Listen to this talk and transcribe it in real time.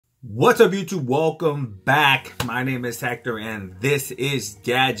What's up, YouTube? Welcome back. My name is Hector and this is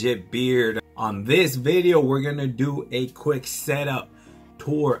Gadget Beard. On this video, we're gonna do a quick setup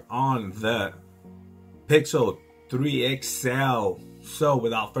tour on the Pixel 3 XL. So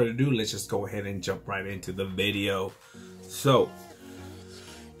without further ado, let's just go ahead and jump right into the video. So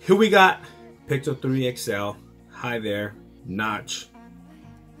here we got Pixel 3 XL. Hi there, notch,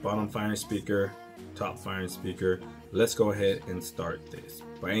 bottom firing speaker, top firing speaker. Let's go ahead and start this.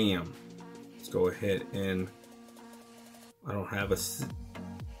 Bam. Let's go ahead and I don't have a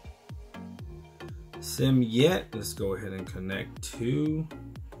SIM yet. Let's go ahead and connect to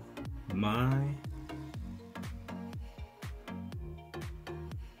my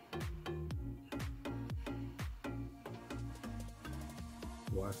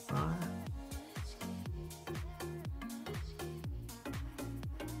Wi-Fi.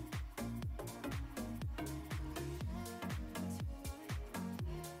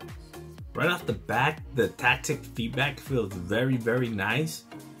 Right off the bat, the tactic feedback feels very, very nice.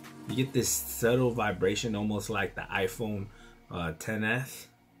 You get this subtle vibration, almost like the iPhone XS.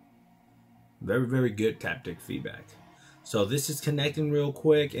 Very, very good taptic feedback. So this is connecting real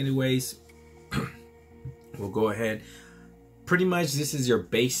quick. Anyways, we'll go ahead. Pretty much this is your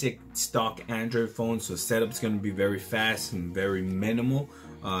basic stock Android phone, so setup's going to be very fast and very minimal.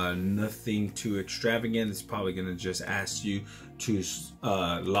 Nothing too extravagant. It's probably going to just ask you to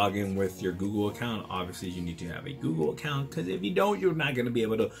log in with your Google account. Obviously you need to have a Google account, because if you don't, you're not going to be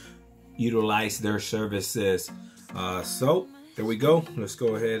able to utilize their services. So there we go. Let's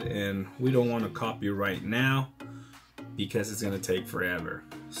go ahead, and we don't want to copy right now because it's going to take forever.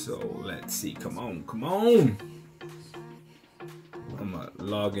 So let's see. Come on, come on. I'm gonna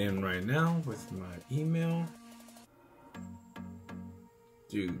log in right now with my email.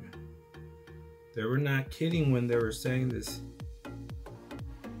 Dude, they were not kidding when they were saying this.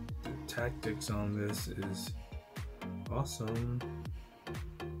 The tactics on this is awesome.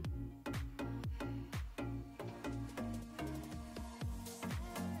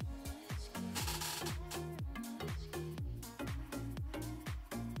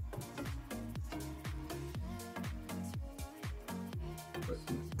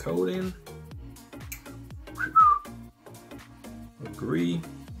 Code in. Agree.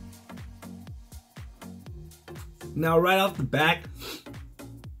 Now right off the back,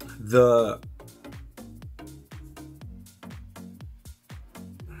 the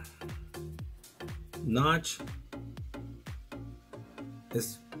notch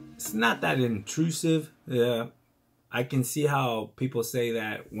it's not that intrusive. Yeah, I can see how people say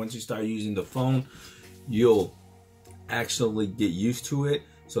that once you start using the phone, you'll actually get used to it.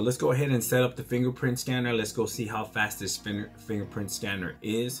 So let's go ahead and set up the fingerprint scanner. Let's go see how fast this fingerprint scanner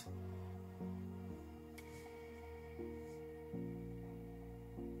is.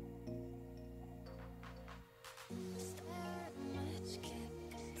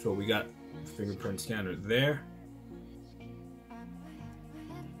 So we got the fingerprint scanner there.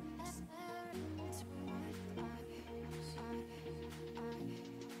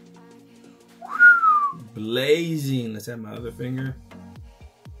 Blazing. Let's add my other finger.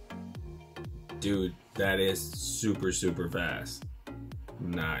 Dude, that is super, super fast.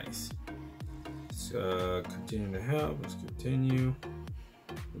 Nice. So continue to help. Let's continue.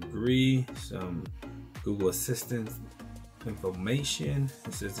 Agree. Some Google Assistant information.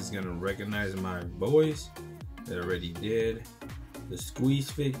 It says it's gonna recognize my voice. It already did. The squeeze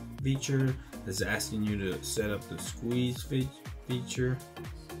feature is asking you to set up the squeeze feature.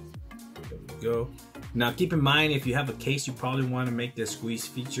 There we go. Now keep in mind, if you have a case, you probably want to make the squeeze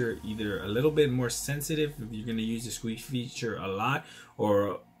feature either a little bit more sensitive if you're going to use the squeeze feature a lot,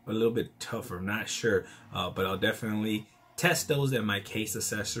 or a little bit tougher. I'm not sure, but I'll definitely test those in my case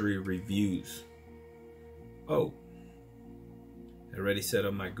accessory reviews. Oh, I already set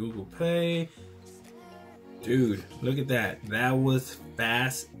up my Google Pay. Dude, look at that. That was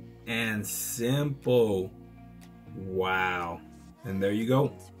fast and simple. Wow. And there you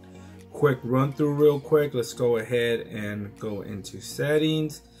go. Quick run through real quick. Let's go ahead and go into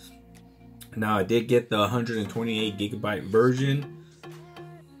settings. Now I did get the 128 gigabyte version.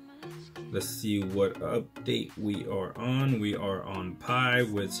 Let's see what update we are on. We are on Pi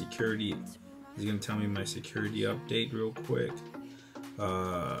with security. He's gonna tell me my security update real quick.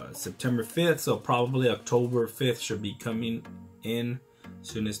 September 5th, so probably October 5th should be coming in as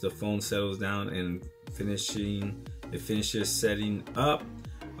soon as the phone settles down and finishes setting up.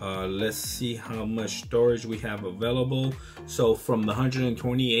 Let's see how much storage we have available. So from the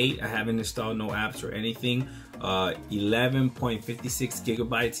 128, I haven't installed no apps or anything. 11.56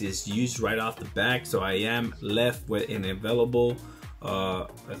 gigabytes is used right off the back, so I am left with an available I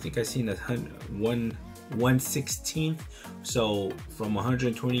think I seen 1/16th. So from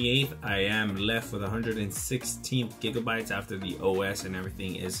 128th, I am left with 116 gigabytes after the OS and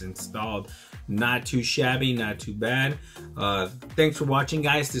everything is installed. Not too shabby, not too bad. Thanks for watching,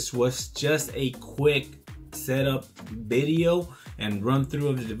 guys. This was just a quick setup video and run through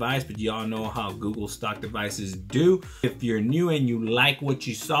of the device, but y'all know how Google stock devices do. If you're new and you like what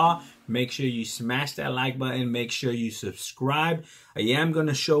you saw, make sure you smash that like button. Make sure you subscribe. I am going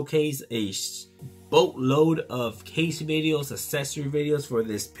to showcase a boatload of case videos, accessory videos for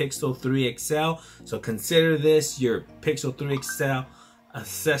this Pixel 3 XL. So consider this your Pixel 3 XL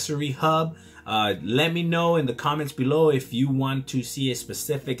accessory hub. Let me know in the comments below if you want to see a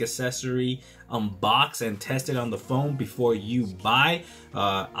specific accessory unbox and test it on the phone before you buy.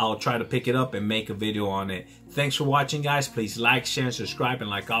 I'll try to pick it up and make a video on it. Thanks for watching, guys. Please like, share, and subscribe. And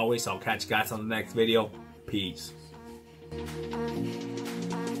like always, I'll catch you guys on the next video. Peace.